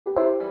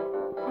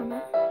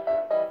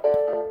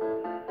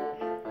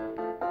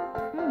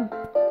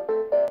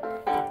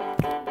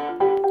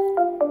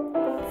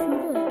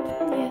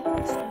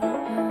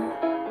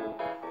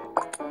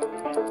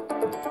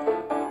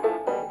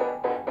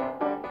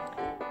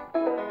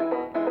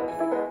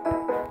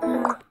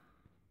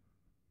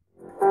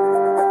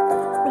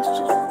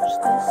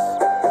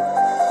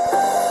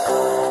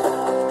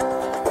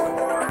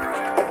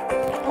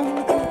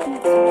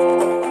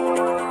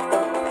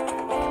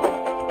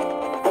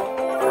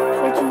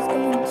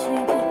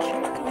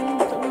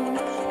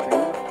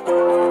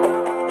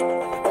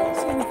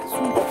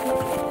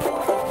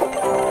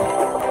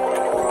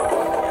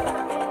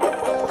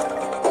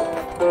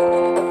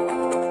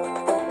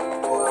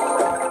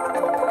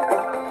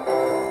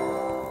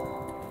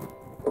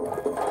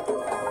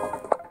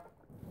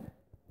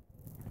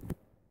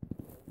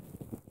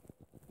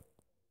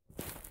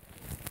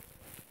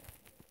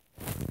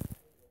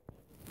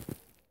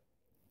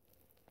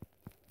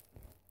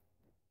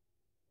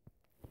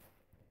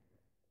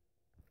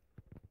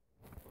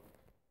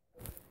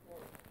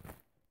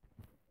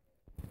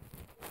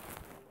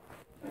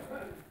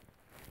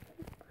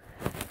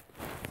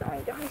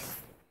Hi guys.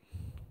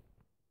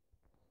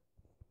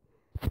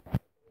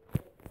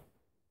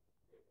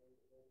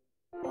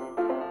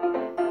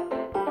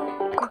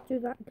 Let's do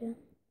that again.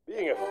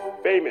 Being a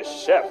famous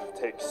chef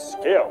takes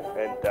skill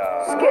and,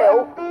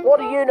 Skill? What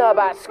do you know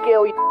about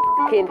skill, you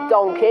f***ing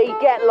donkey?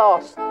 Get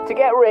lost. To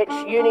get rich,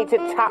 you need to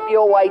tap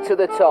your way to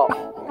the top.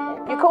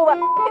 You call that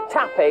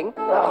tapping?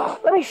 Ugh,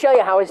 let me show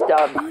you how it's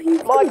done.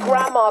 My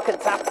grandma can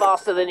tap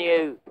faster than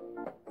you.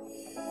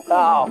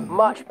 Oh,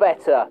 much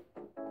better.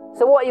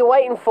 So what are you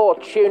waiting for,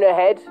 tuna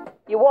head?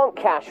 You want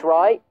cash,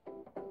 right?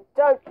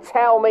 Don't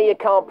tell me you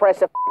can't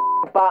press a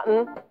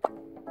button.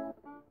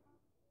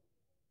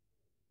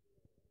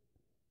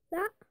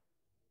 That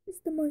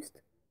is the most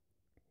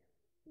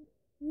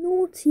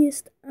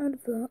naughtiest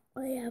advert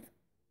I have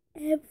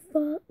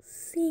ever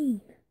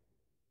seen.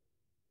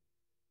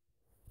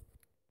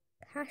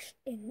 Cash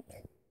Inc.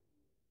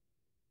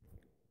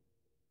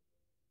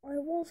 I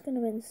was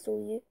going to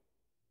install you,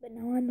 but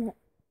now I'm not.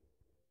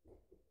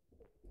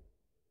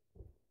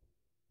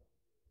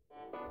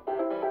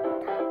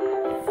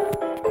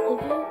 Have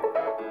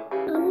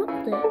you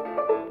unlocked it?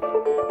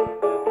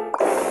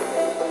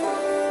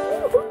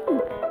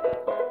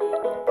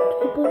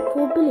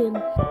 2.4 billion.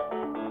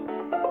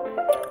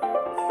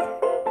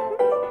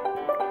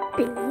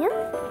 Billion?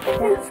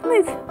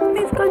 Move,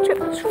 go check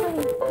the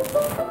screen.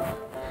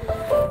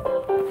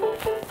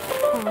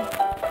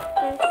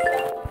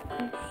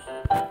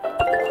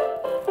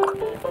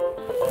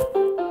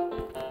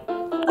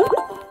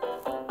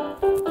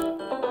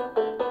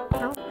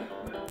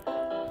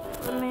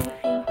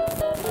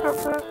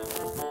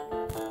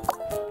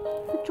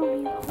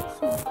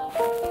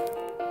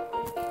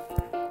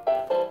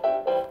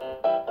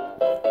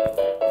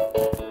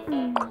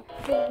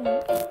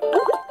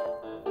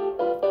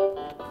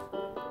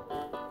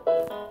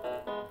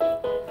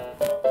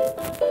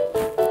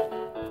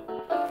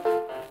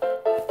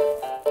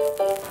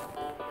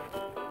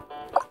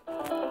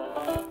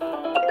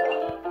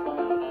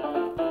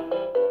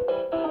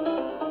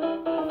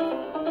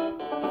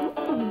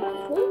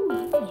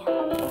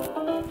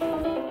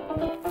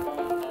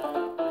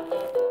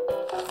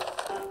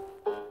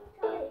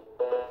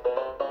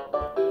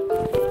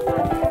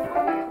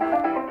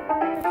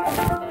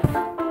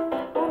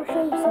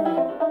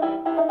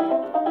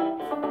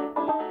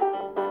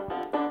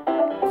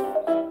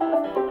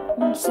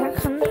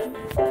 Second,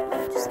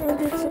 just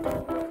ended it.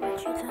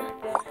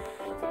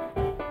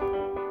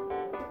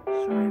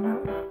 Sorry about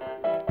that.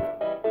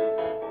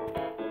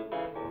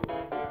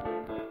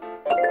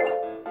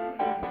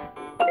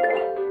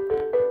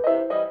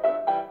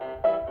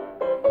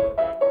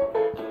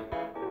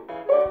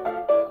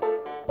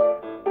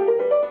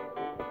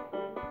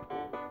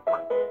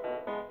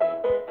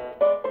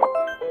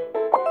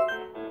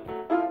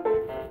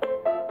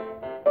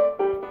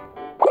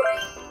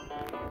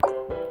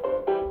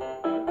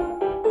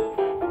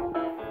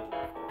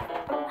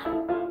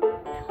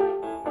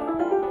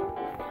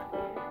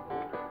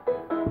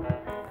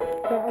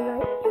 Yeah,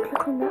 like, you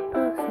click on that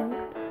person,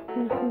 and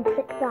you can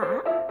click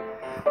that,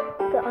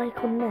 the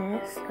icon there,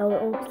 so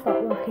it will start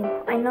working.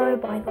 I know,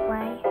 by the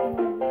way.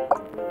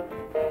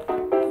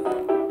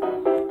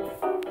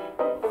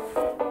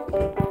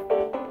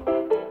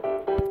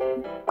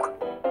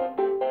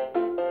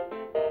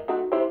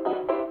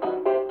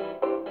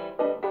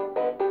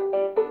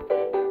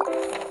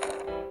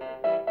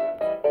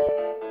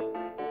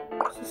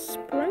 It's a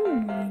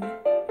spring mine.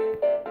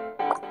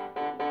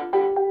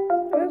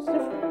 That's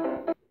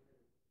different.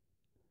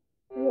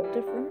 What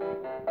different?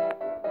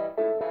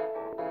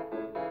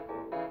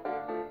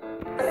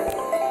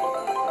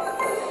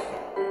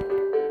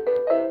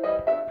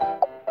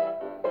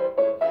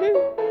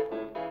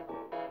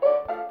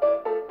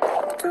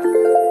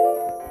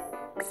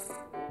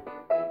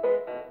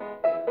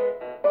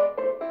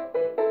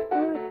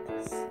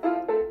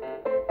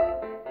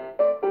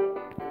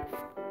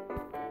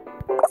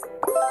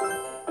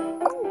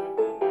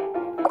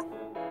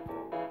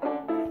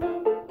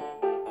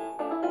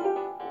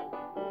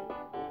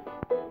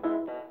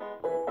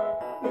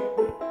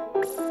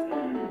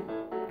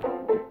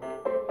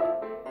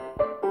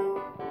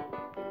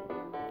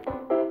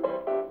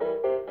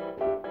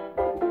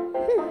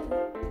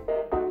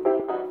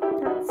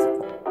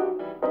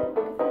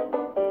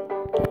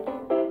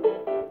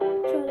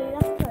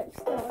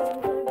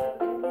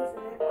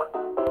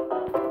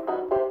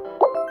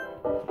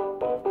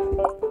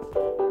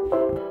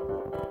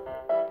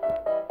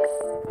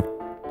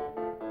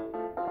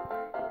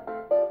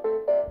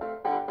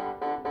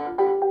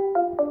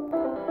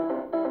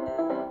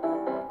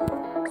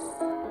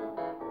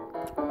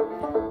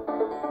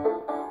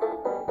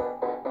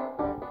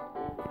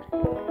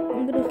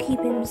 I'm gonna keep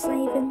him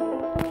saving.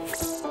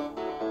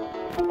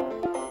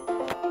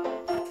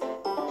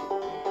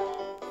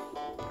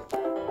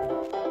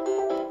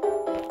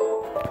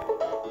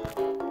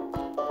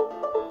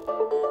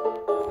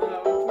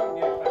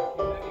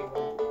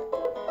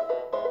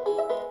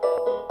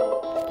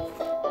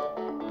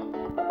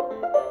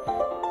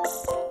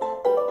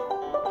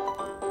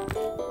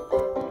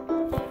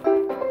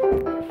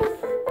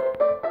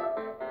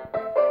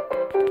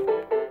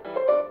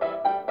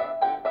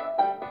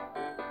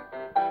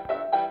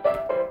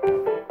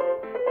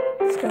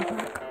 go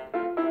back.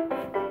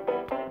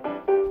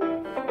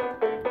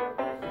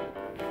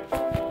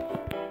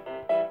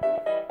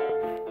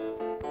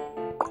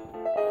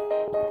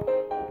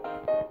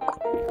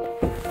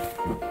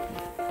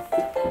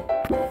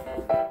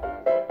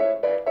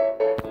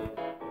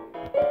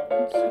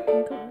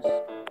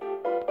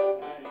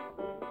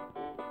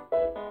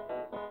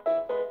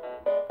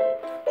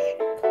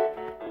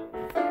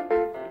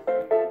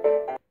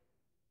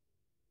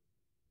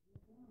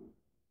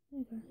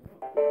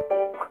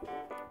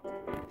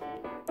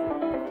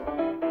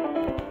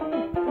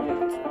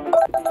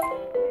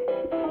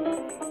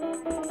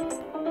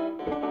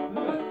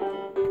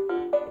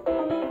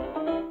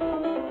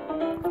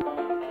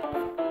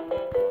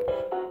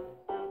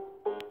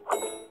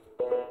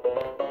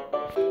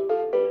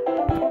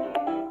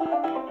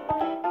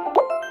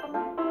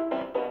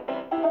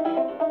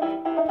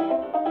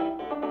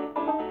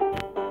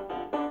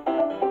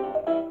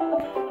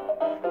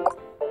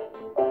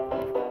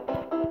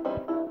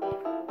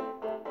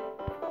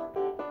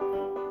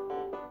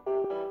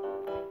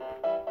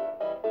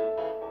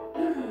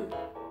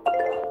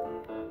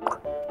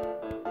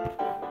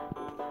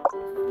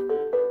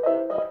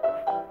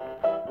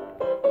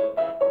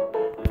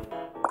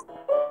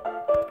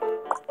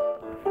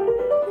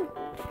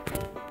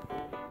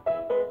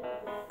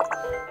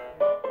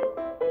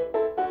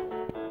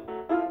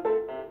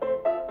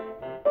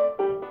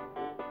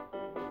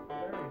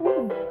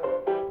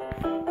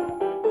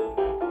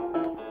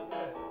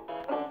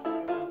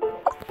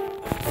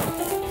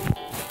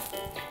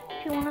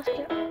 If you want to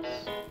skip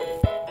this,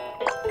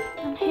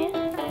 and here,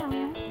 there we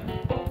are.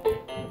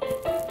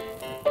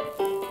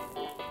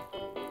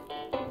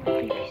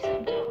 Previous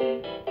time.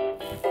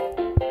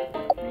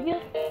 There you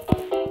go.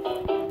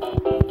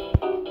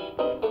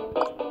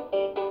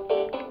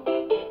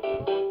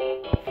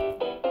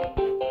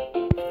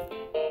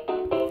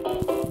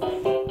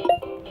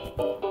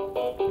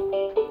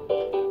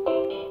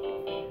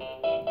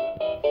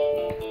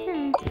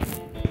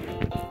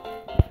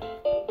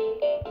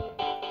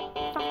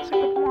 That's a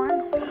good one.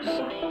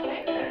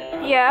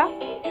 Yeah.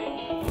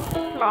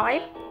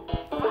 Live.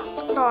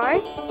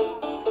 Live.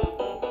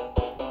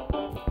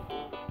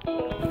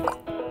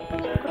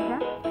 That's a good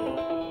one.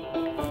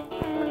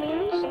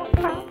 Millions, not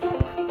bad.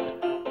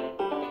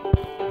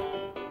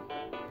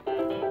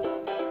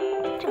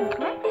 Didn't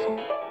collect it.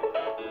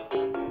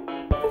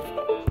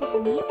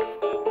 Neat.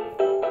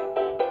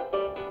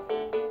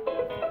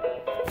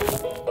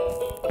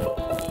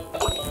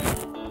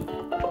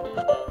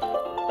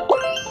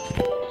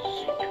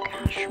 Super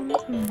cash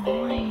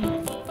mine.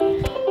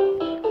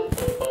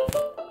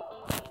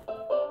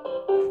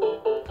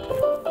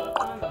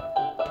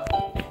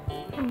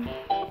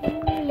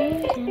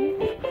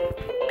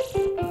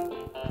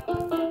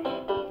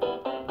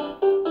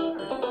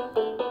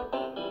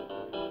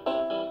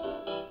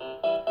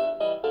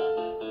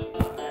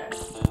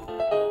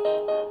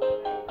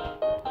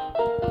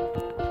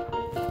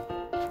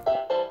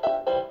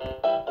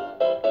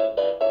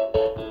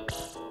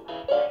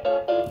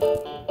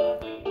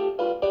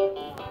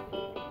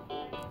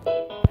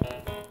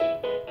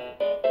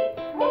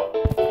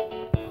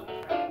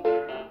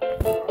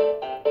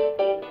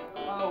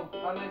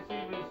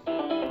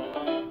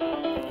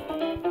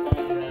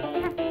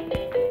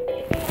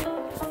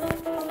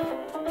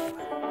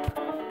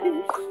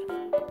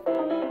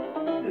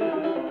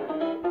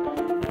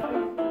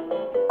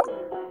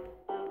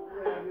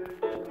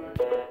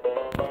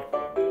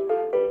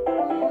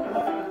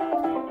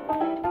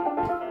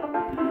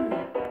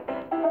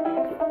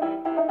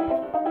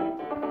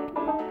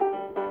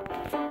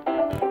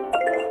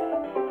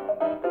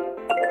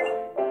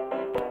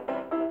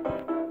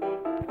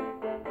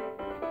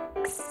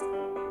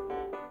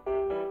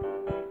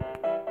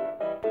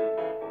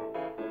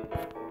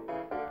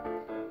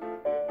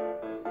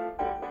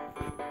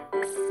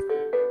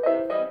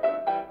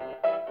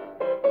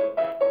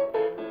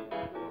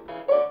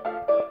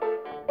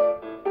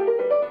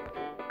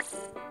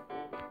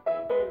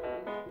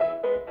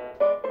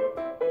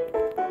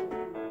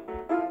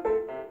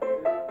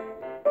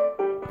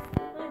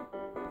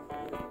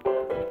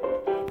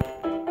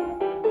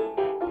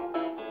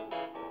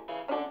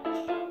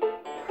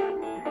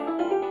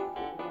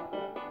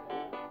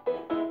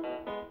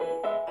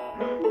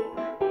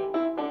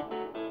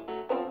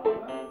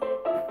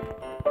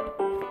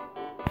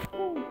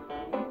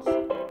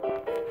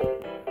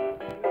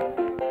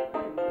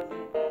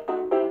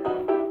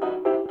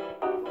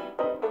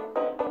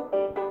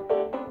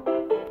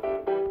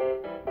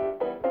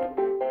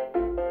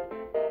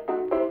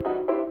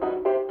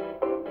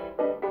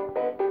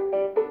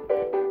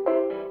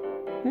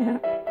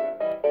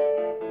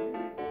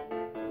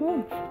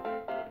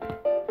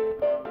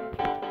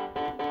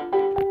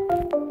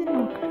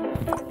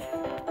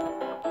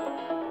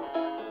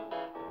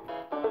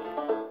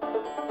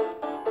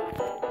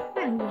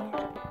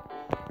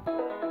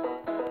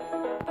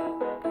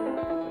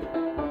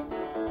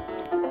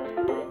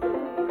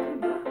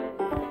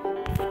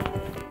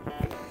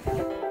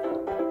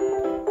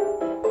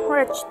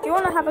 Rich, do you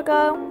want to have a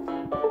go?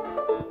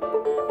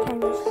 Okay,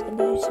 we're just going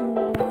to do some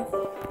more life.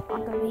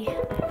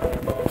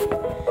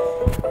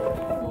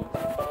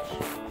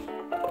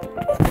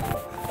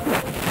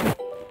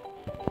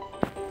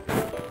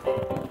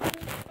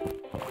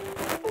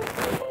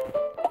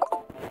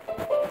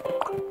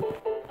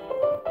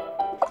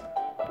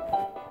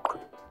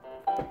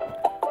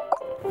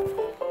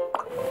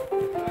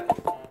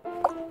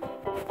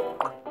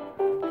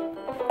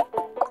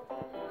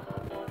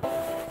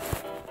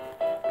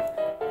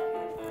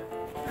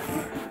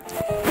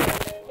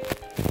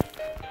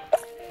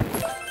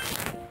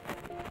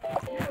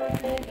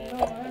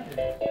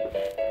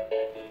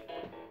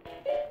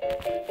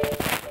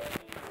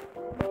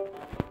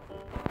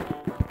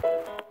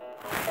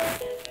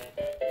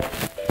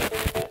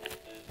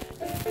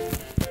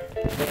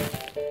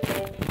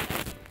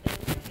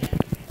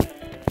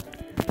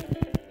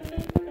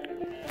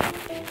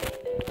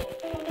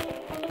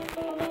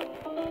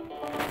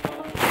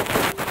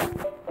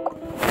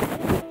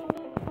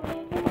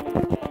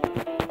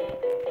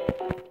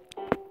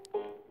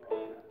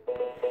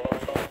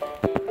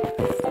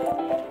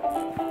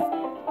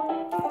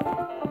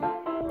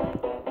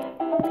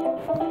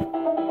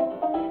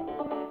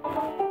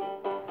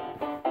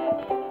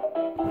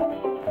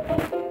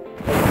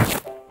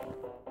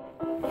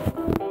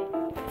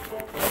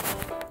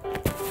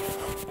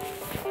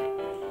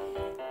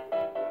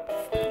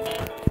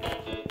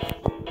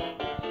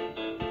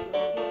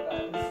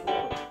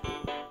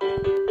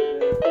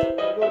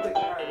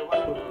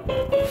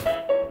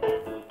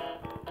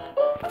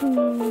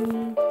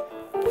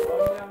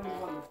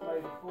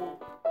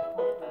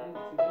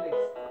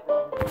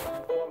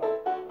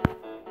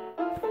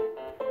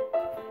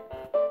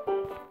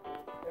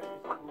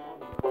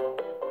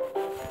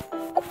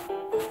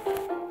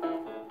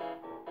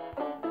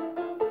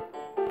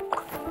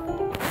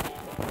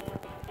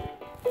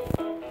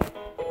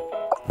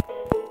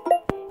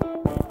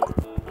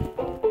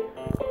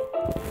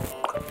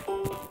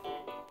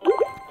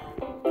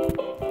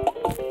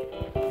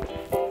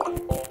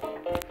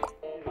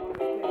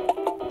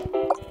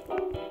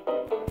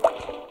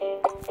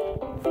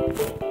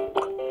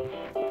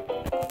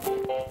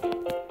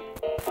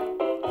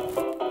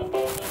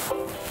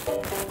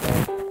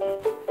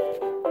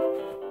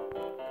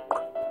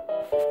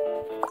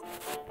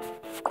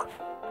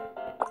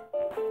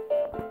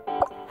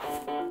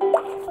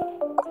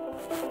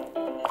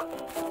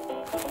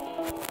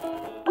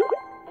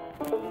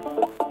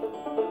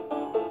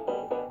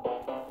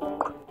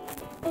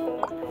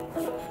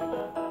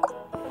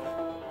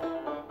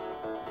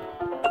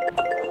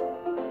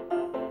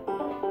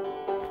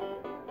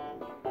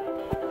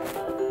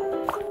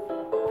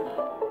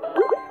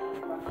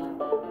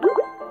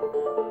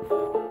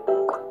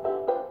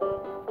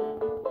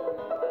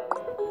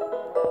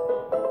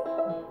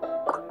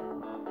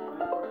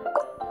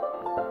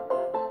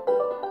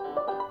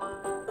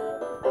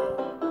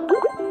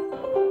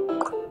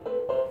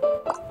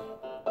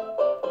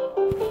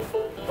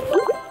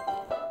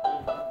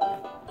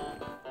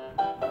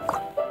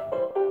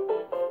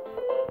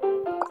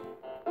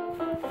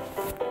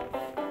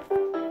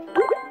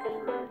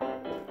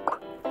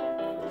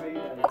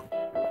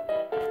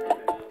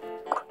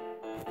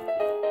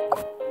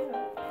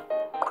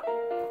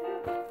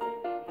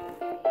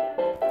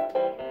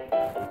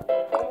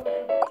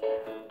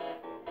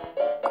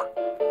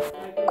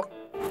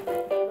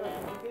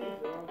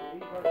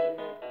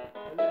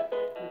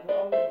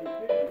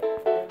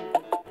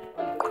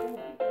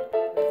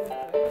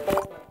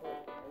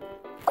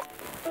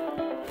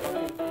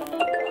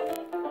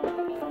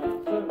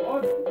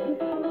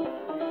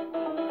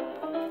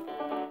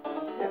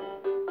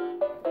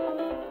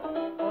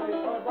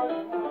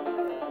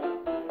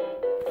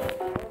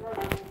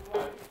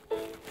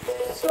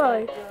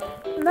 So,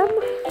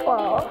 number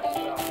 4.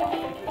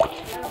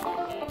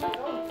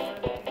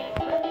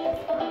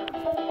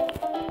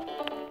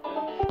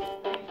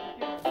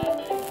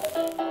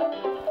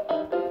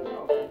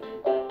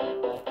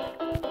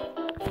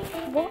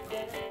 What?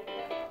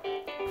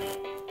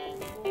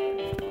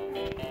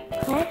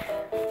 Okay.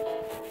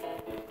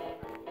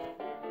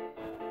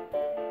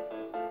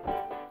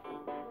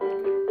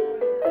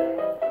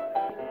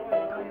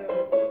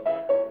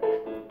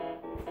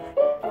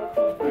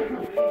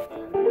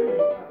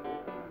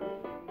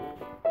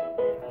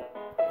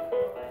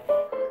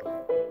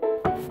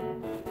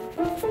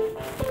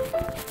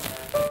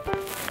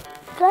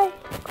 Okay,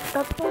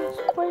 that one's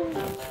free.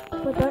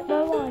 I don't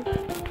know why.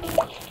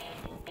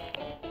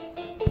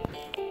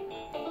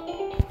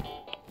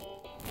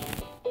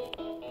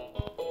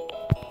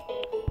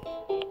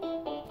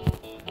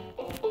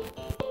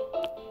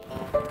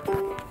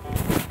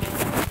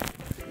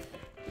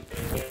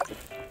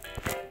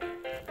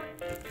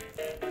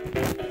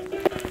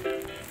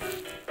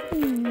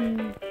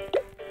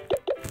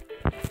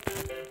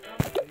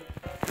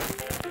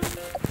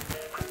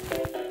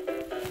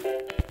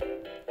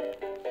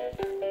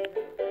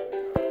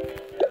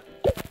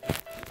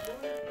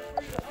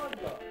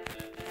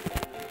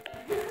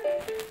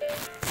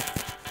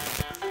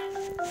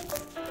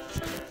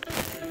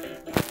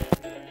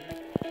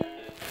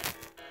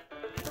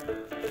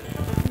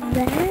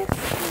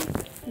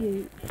 That's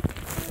cute.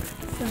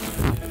 So, I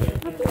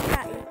think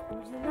that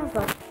equals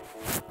another.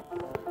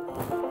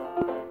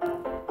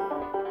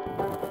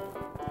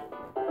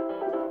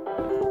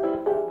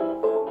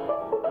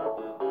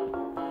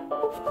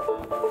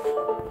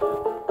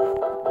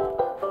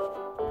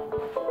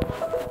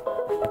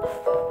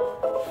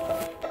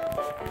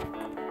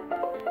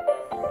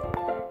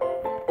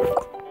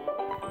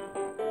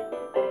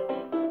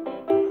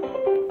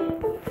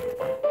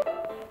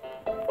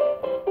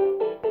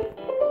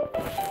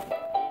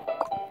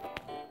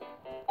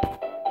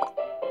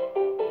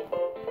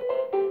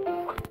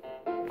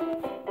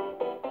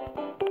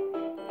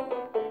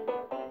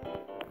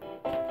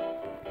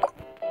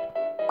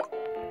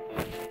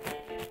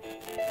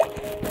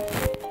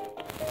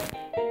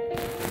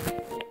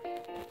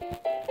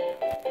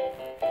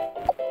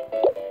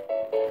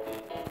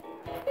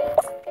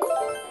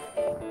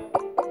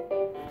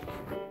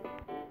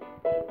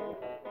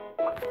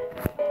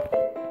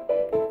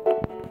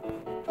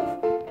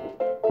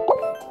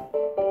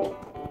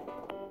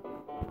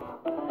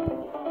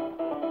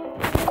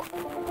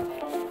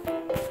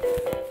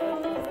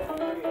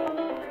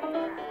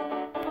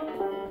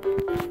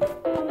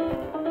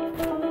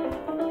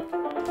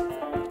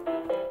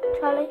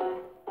 Charlie?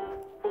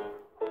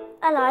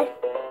 Hello.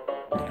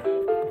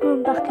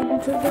 I'm back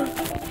into the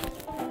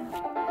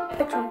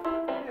bedroom.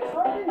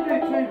 I didn't do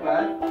too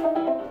bad.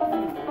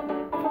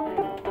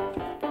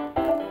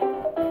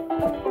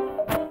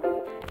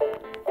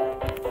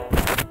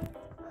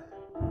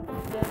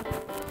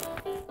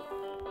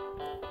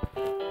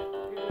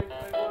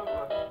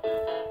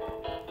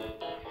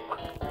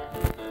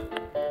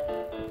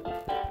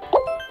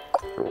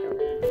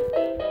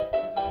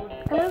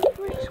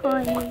 Every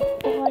time you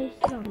buy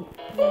something,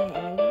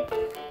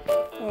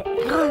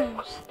 it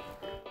goes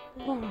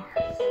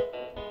less.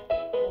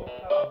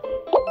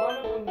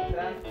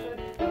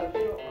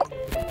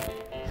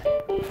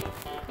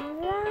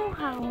 Hello,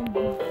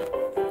 Helma.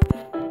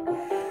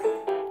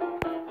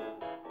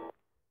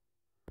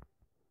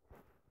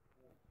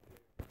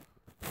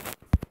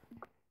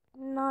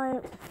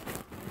 No.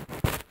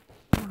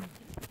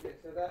 Yeah,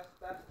 so that's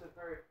the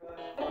very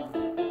first one.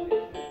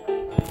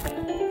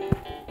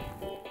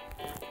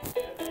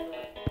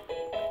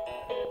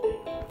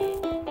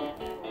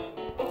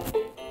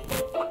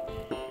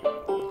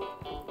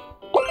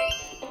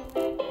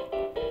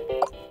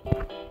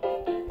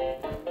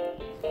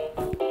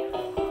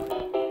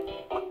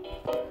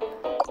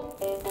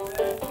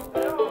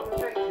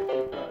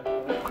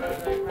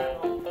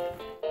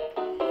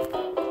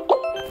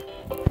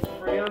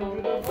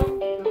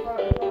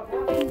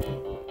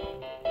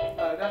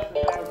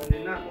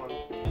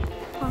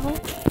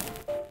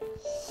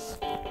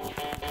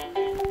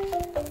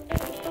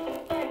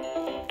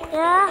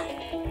 Yeah?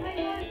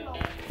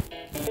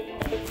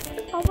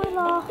 I will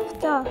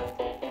after.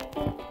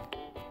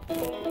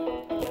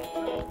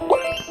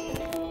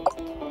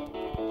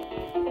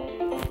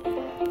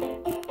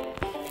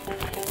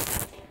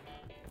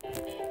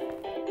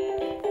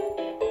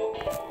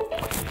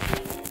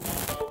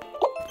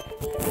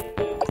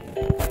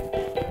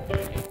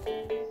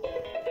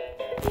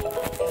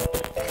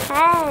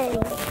 Hey!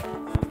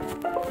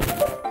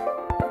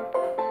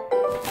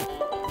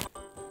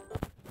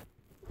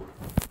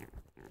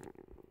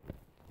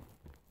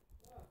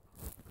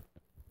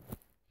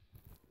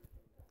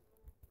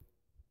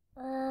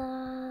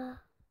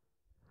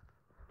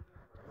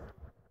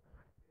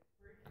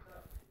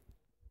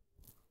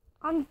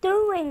 I'm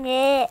doing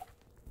it.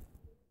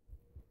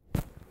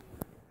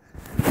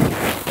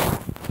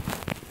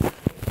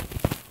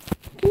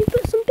 Can you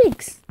put some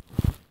pigs?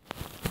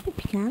 Hope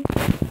you can.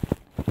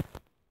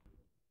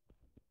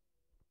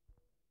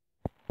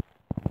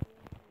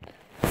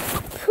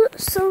 Put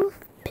some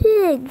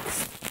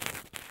pigs.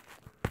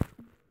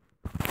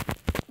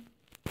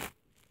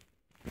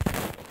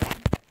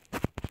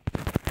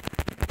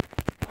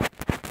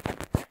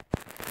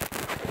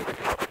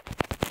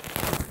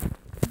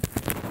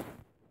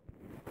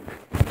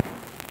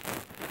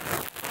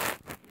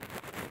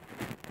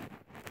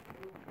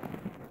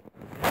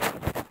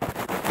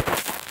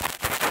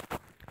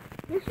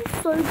 This is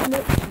so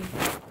glitchy.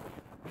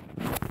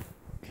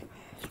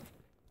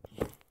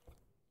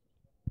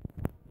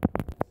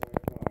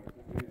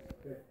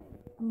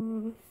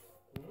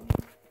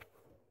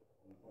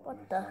 What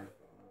the?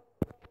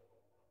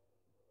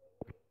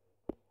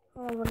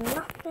 Oh,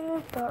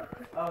 nothing but...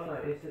 Oh no,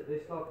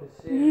 it's like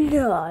a series.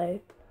 No.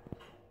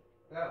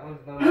 That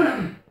one's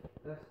done.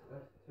 That's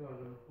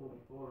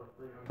 244 or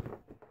 300.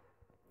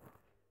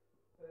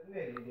 But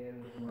nearly the end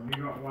of the one.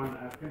 You got one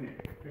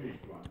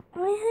finished one. I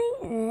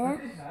hate I it.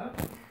 did have.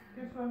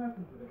 Guess what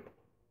happened to it?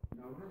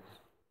 No,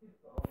 He's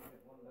got on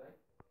it one day.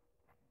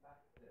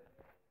 That's it.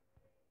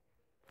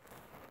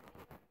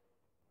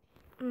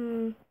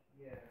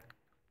 Yeah.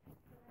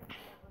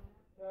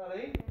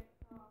 Charlie?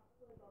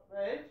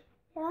 Reg?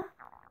 Yeah?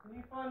 Can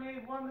you find me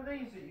one of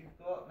these that you've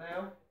got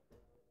now?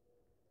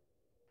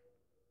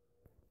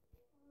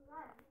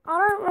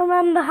 I don't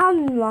remember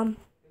having one.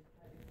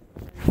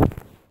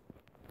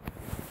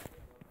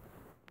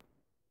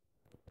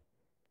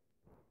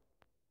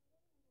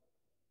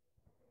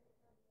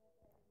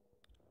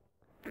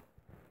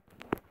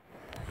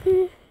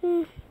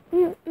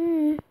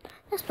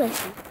 Let's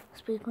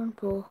play Speedrun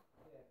 4.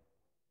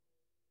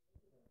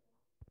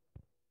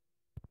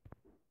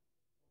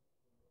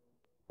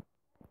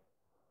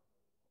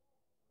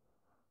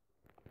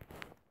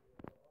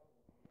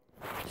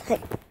 Okay.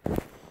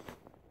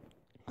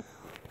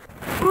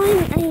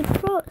 I'm a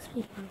pro at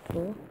Speedrun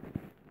 4.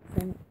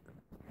 Then,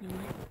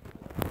 anyway.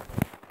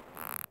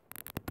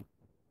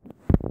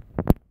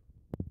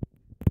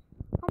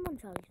 I'm on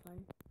Charlie's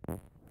phone.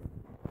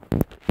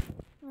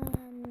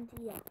 And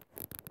yeah.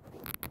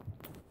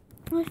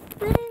 I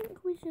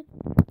think we should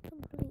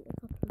complete a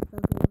couple of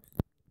levels.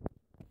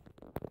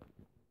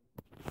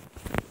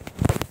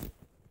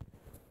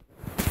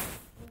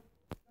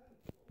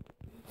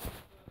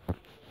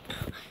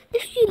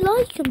 If you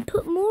like them,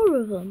 put more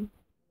of them.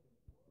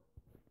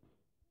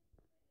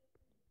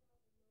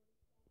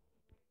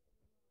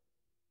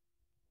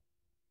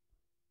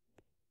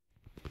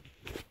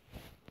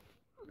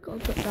 I've got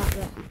to put that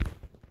there.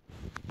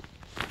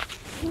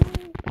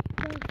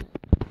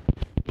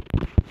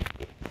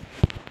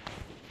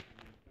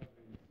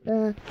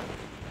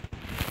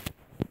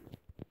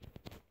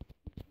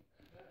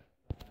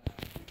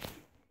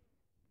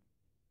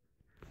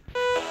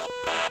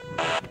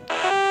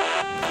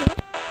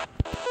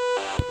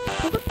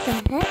 What the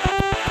heck?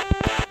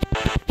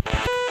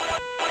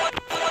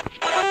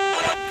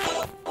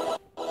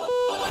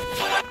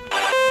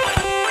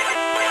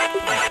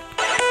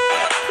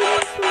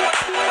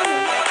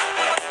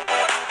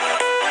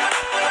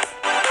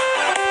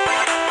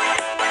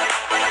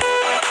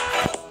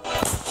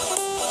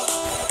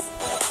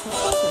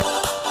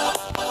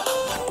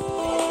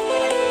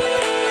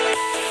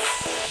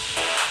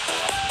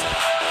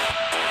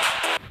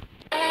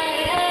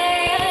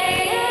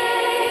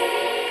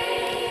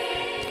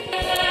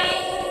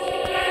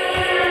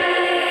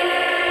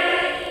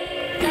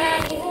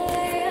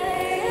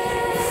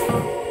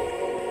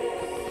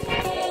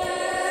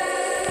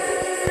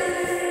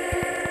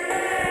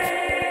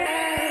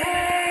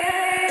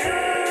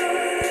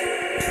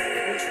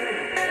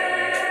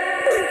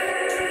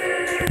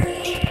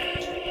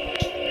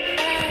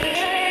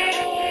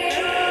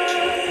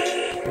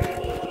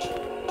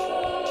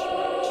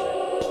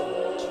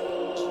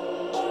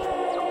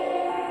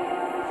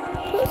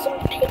 Put some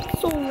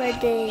pigs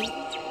already.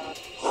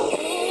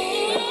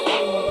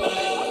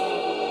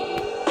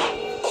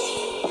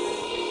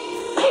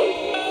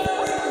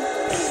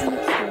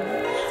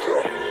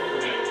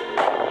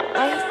 I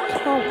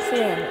can't see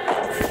it.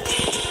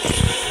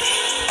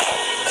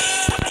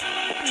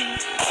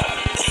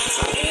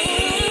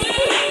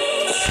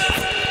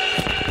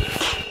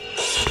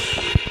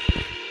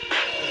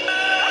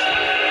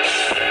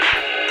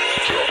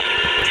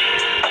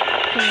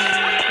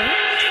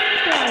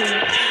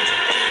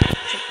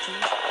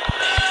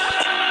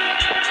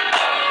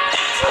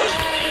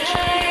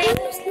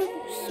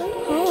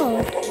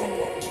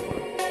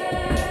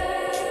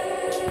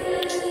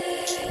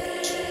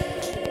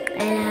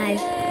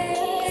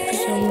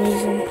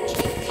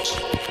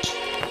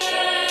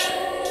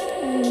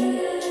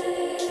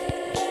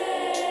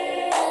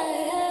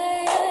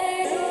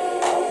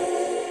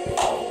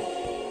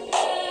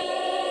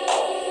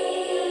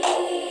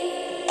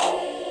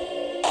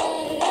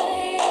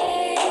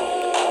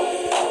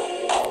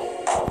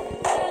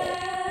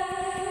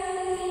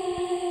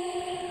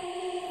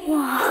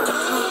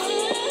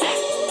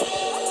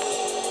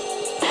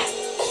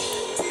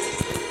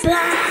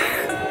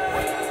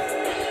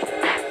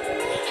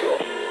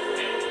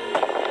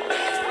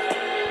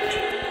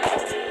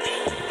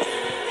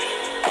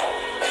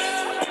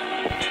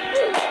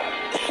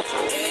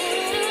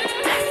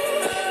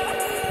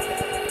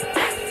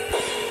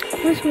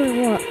 Where's my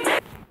what?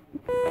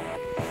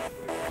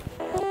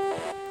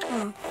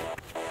 Oh.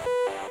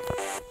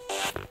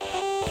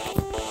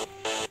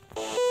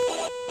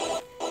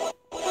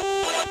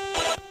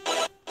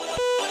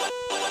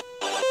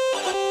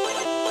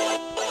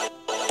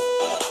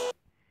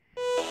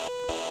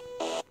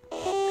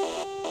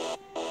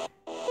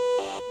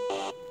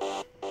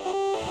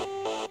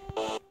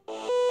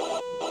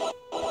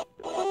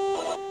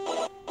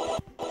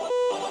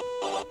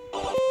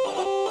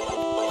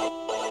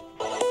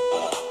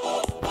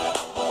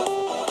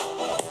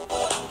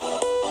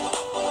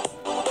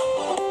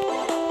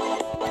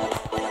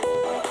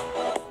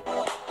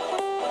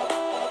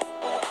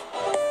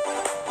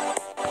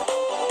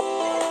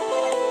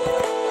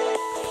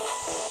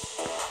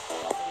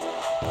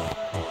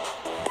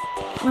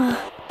 Oh,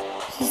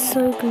 this is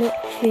so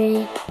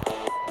glitchy.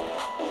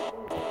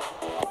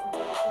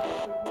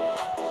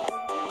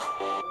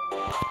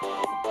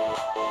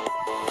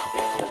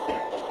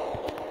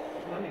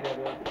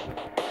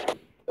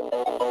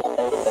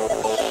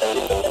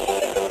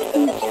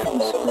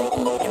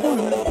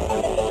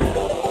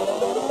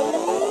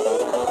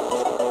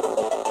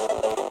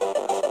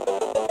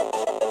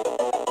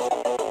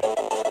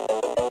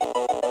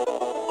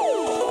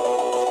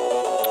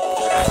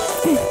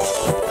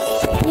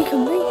 You can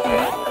make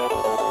it.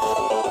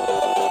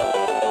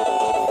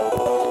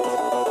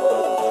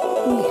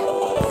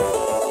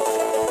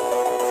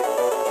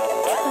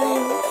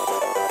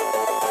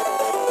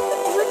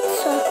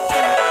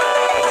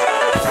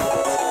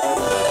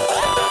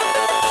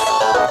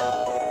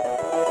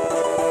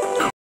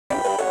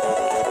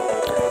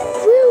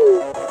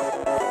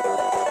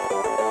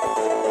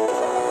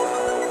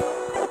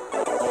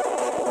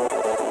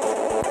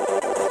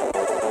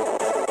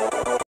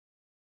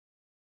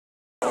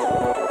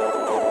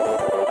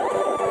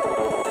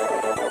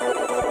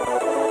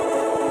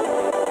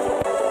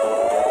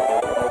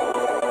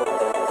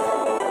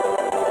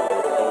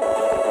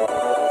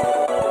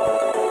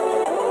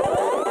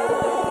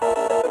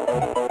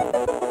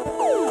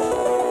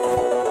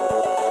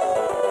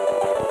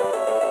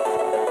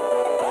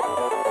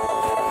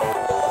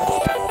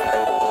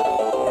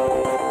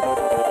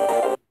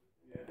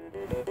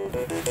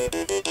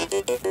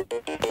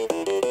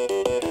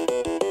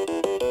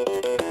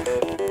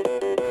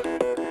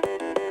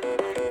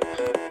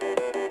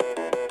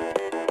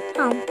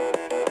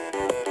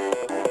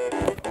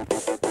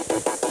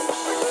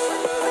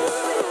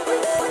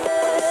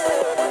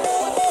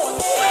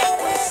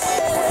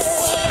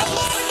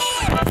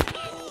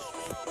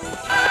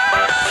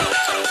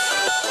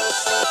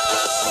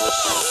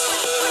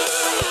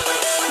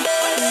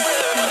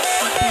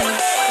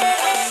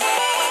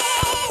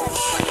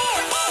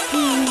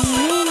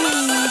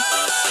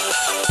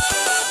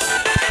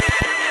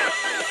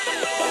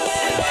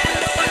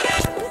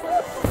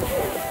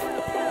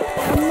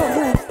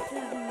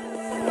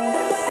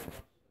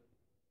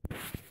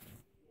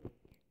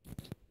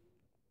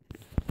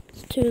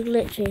 too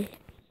glitchy.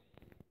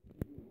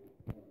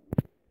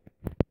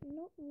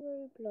 Not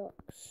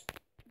Roblox.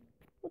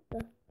 What the?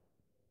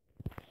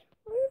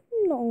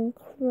 I'm not on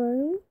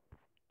Chrome.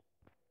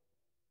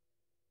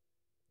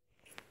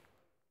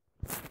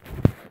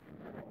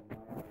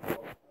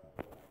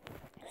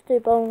 Let's do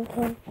Bowling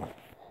King.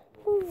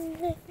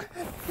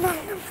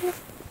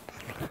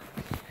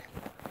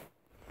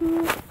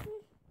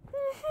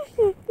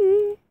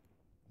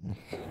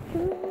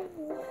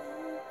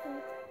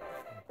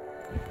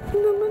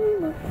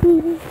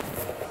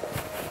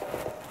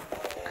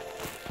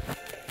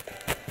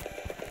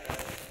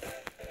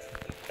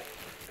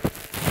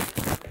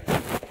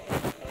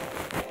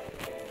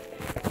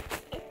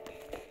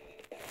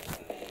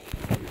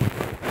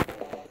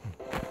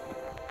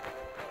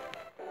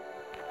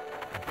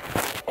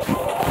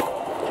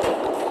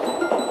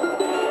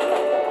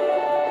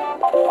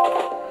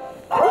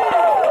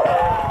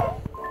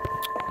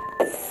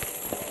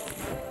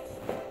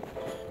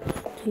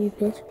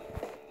 Stupid.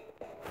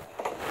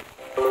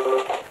 I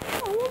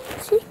want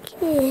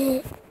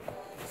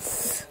tickets.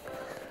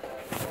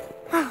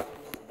 Ah.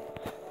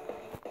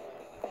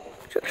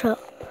 Trick shot.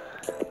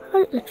 I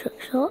like the trick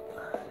shot.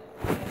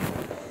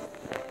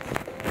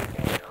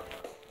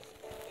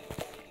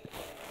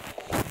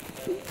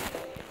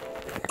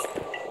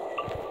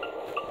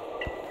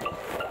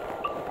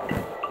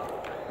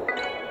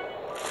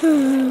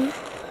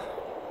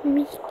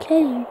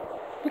 Mickey.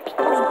 Who's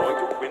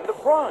going to win the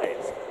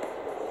prize?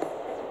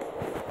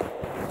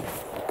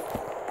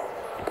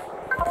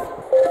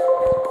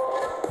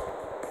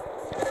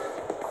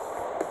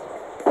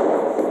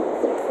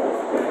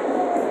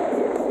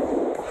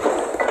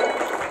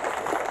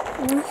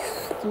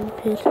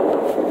 Stupid.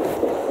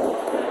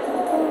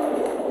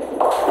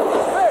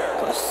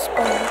 Got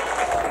spare.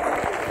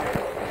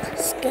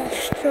 Scare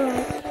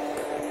strike.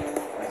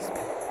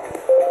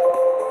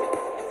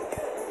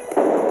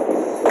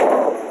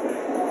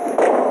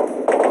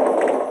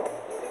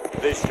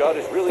 This shot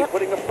is really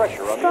putting the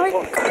pressure on the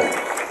opponent.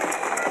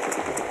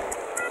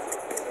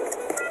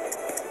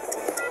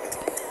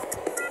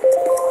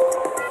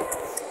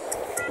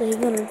 They're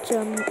gonna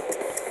jump.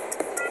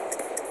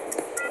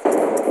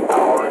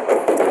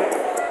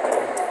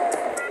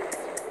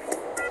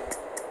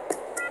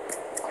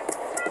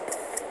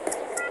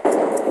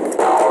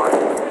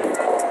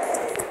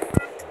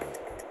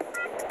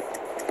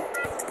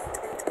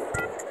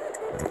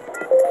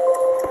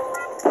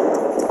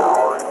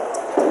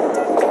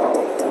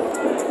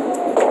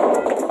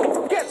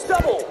 Gets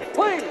double!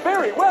 Playing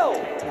very well!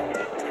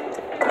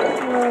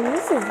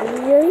 This is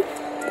video.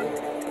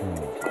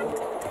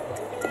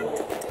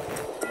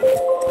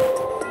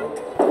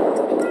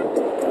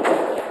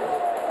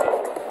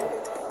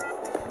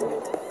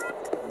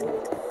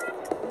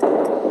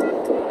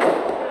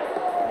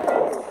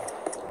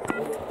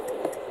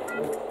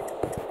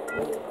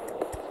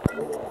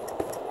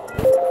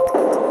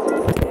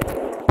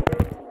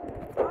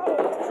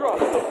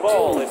 Drops the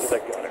ball into the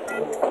gutter.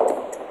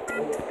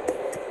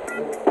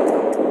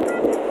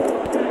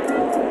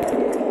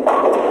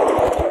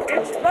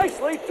 It's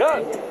nicely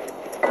done!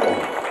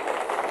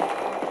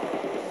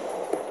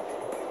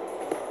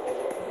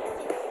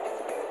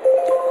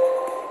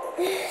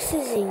 This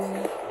is easy.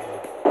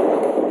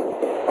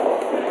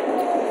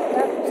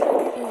 That was the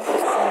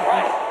easiest thing.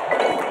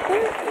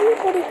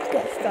 Everybody could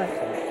get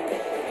striking.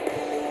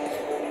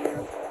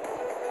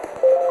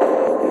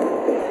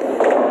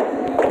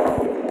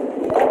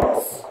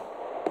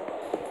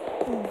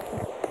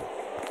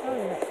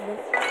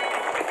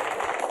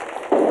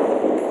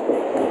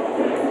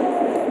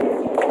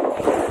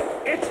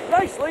 It's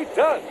nicely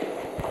done!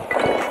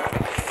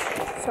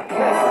 Sorry.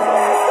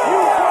 You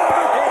won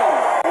the game!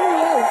 Oh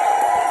yeah.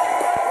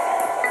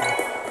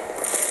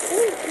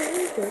 Oh,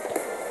 very good.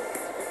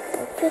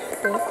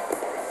 50.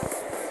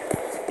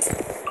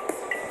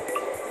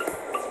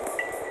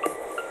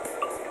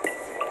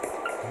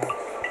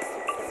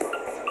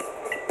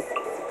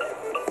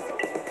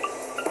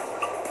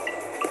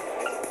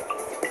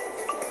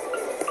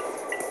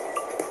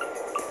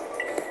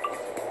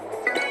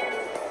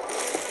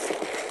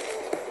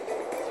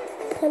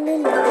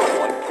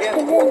 One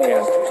can't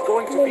forecast who's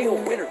going to be a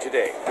winner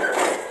today.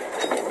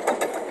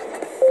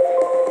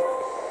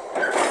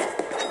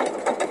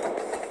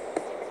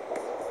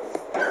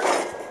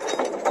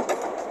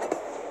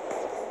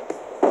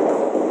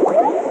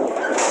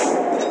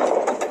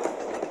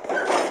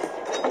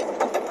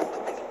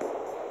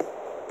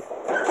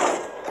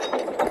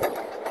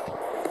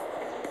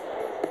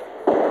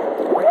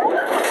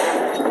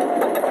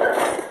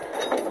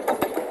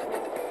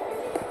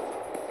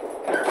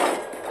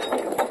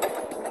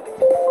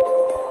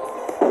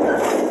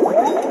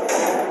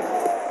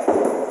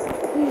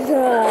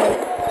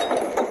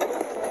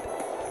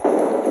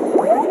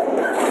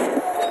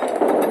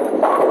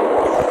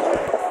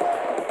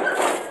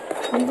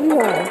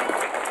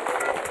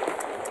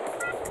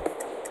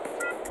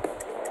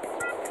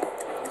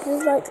 This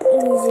is like the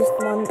easiest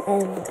one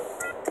ever.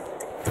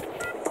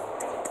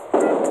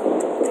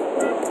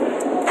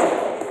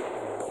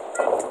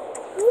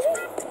 How did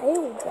you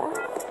fail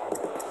that?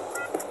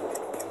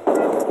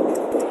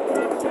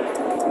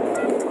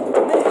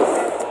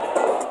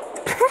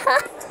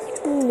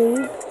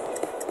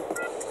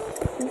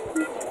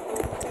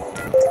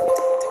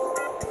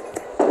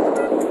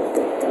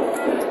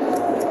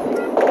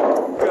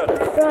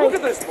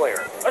 Look at this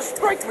player, a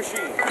strike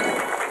machine.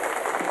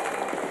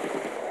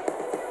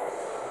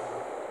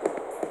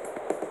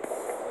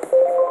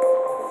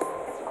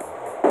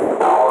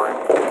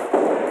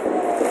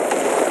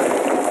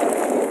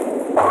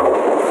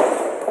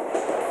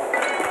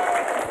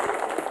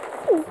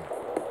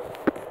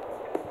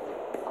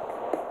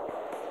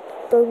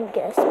 Don't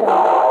get a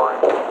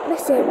spell.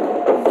 Miss it.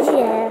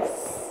 Yes.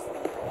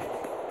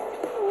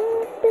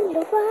 Build a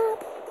wrap.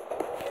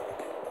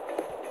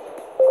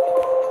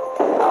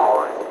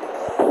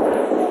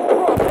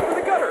 To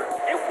the gutter.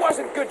 It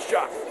wasn't good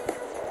shot.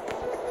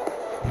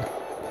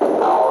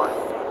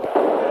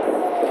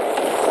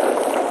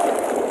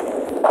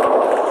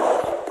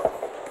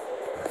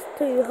 It's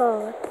too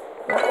hard.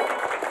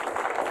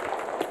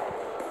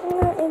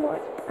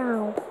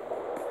 Ow.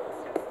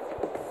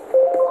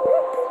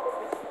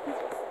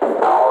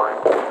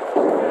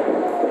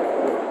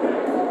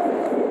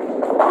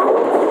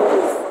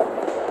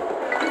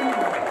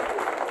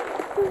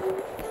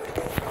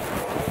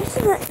 This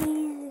is the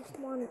easiest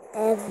one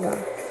ever.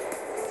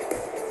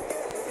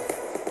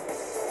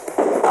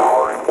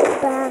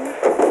 Bam.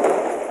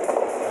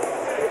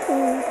 To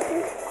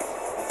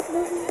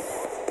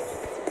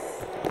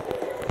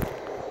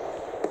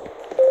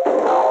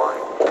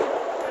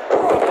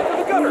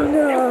the gutter.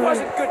 No. It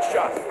wasn't good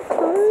shot. I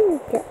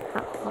don't get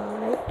that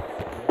high.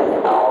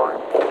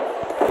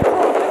 To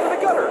the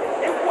gutter.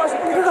 It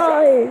wasn't good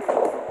shot.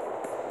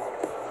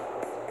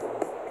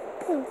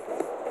 No.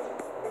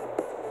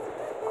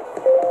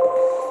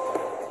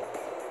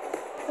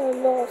 I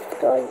lost,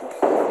 guys.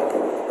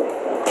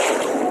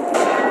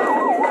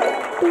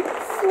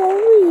 It's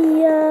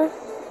Maria.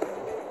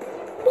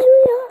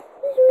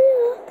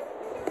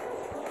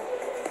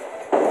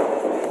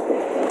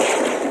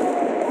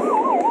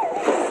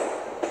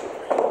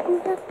 You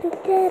have to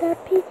get a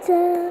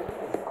pizza.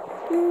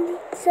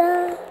 Pizza.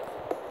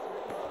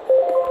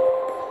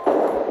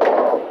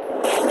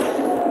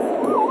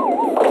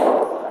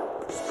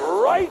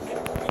 Strike.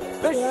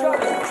 This shot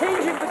is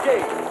changing the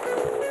game.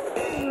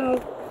 No,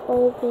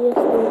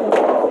 obviously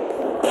not.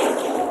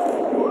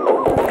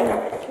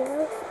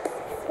 Just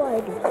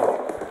fighting.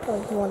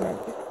 There's one of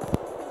them.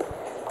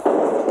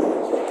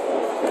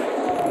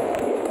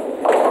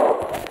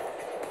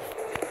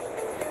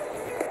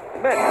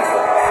 Men,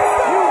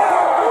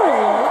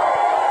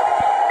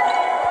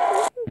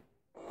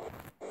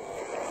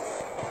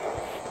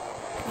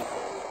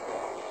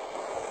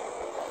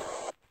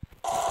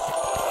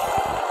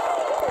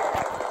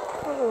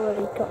 I've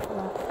already got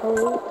that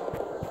goal.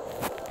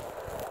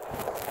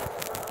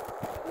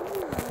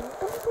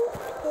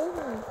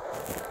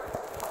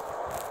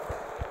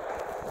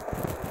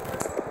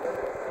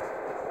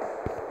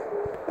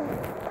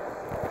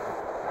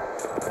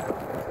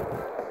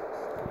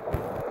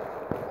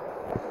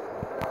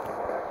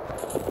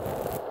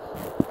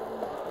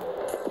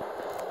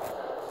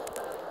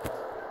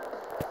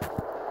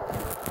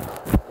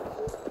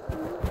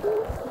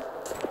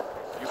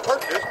 you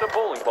purchased a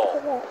bowling ball.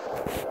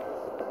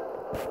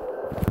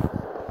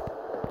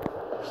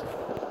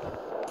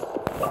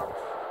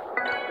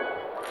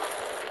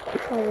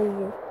 How are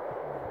you?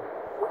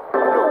 No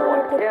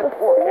one can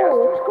forecast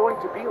who's going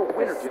to be a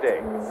winner today.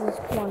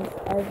 Easiest one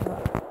ever.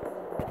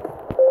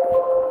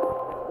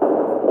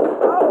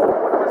 Oh,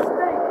 what a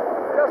mistake!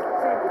 Doesn't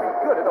seem to be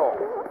good at all.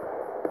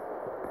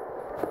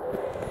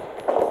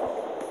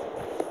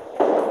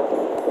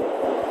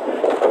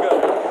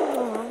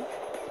 Come on.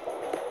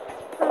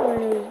 I don't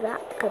know if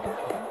that could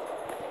happen.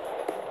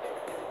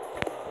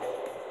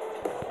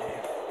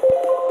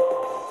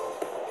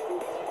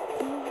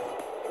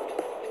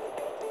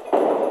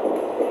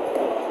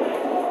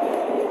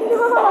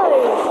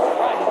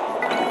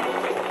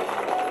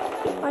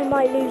 I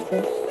might lose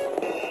this.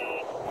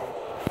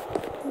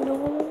 No. No.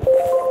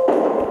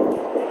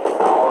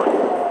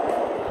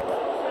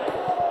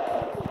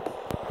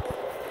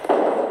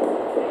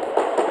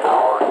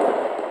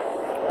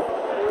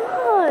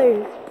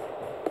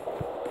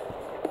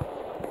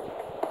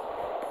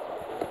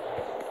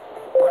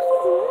 What's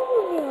wrong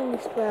with me on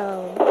this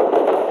round?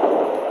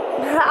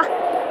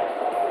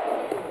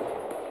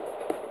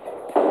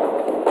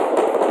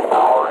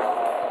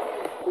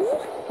 This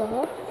is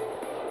fast.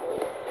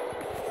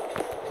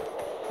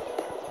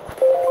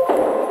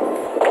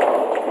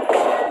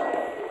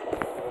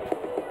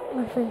 I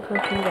think I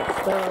can get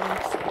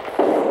stones.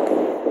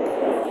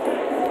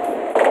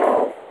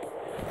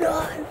 No!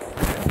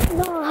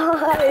 No!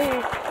 I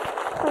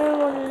don't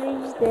want to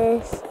lose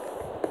this.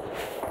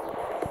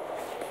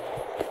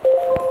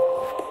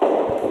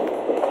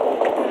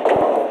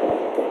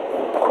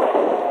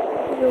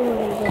 I don't want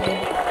to lose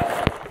it.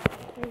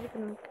 I'm just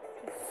gonna...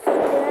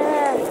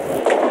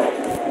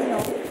 No.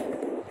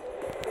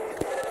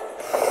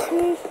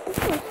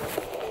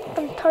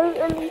 I'm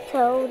totally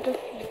told the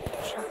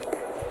future.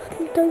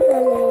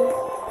 Totally.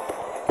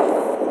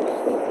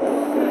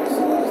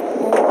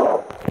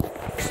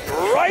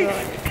 Strike!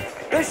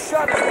 This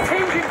shot is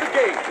changing the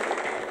game.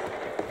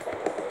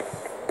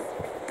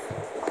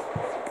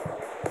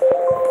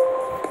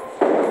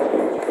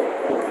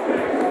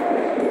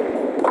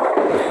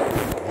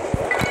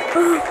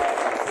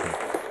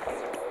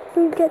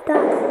 get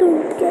that.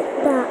 Don't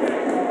get that.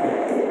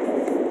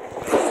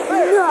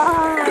 No!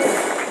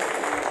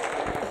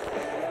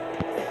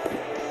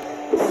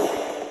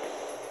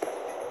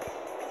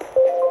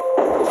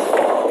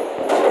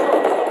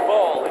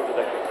 Ball into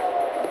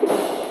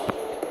the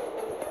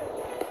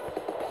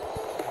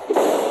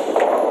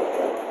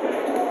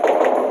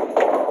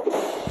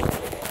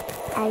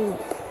Hey.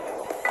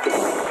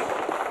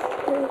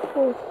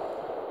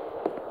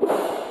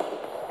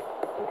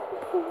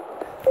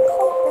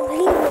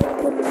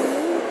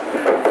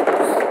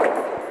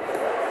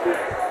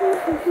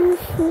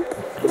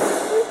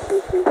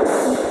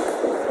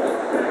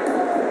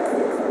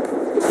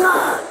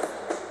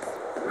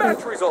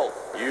 match result.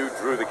 You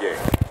drew the game.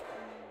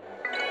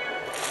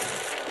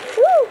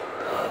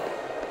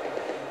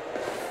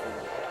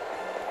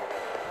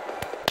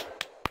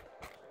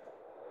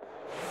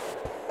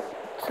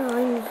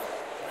 Times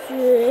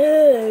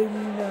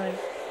 10.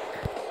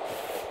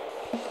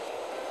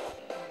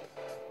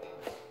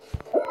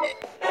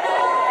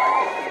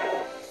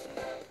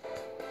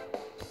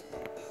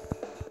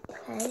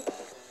 Okay.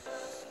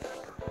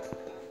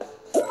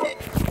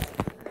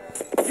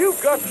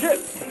 You've got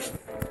chips.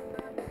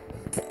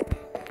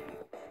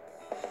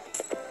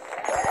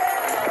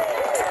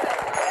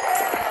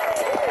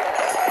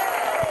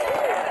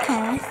 Okay,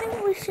 I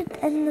think we should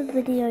end the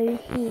video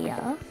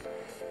here.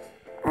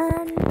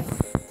 And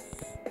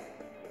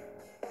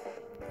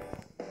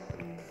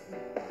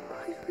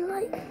I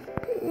like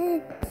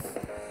it.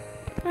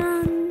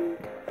 And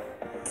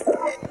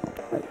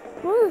wait,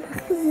 where the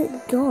heck is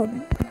it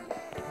gone?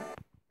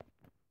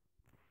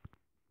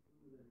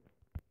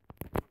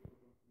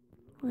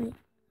 Wait.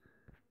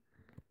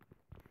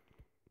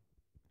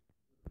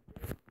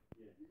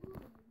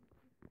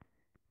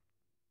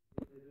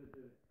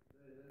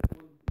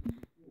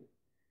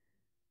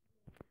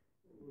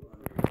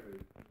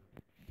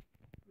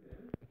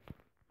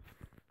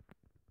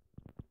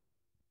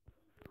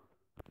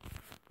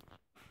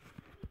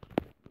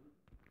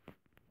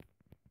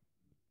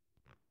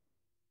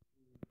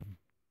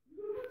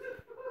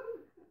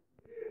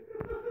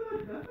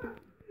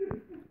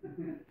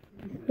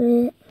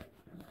 Wait.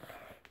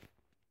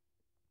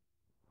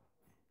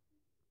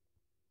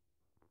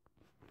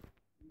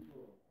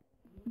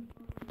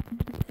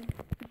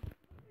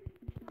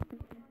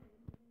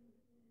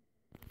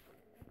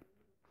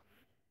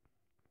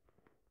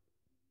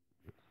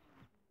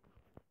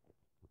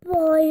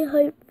 Bye,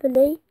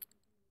 hopefully.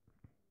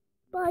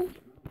 Bye.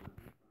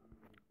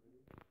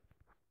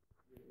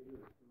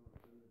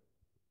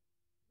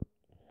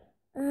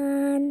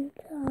 And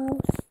I'll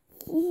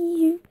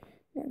see you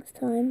next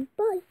time.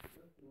 Bye.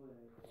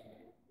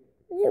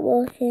 Is it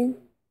working?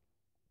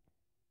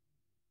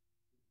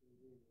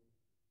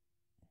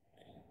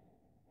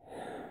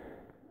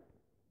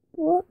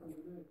 What?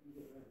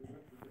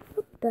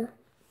 What the?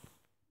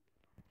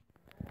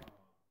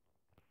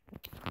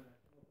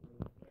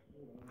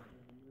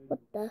 What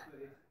the?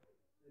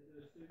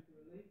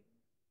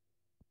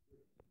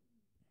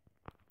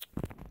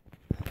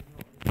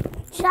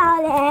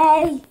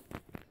 Charlie!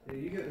 So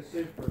you get the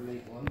Super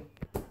Elite one.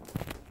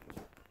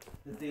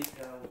 The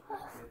detail. I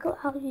forgot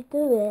how you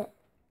do it.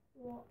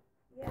 What?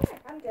 Yeah,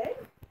 I can do.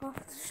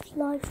 After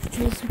live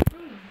stream.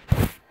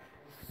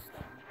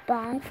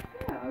 Bad.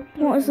 Yeah,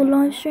 What, has the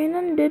live stream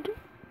ended?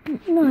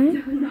 No,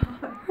 no.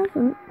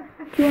 hasn't.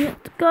 Do you want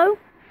it to go?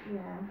 Yeah.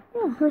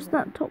 Yeah, where's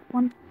that top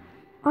one?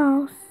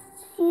 I'll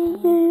see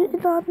you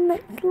in our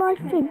next live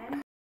stream.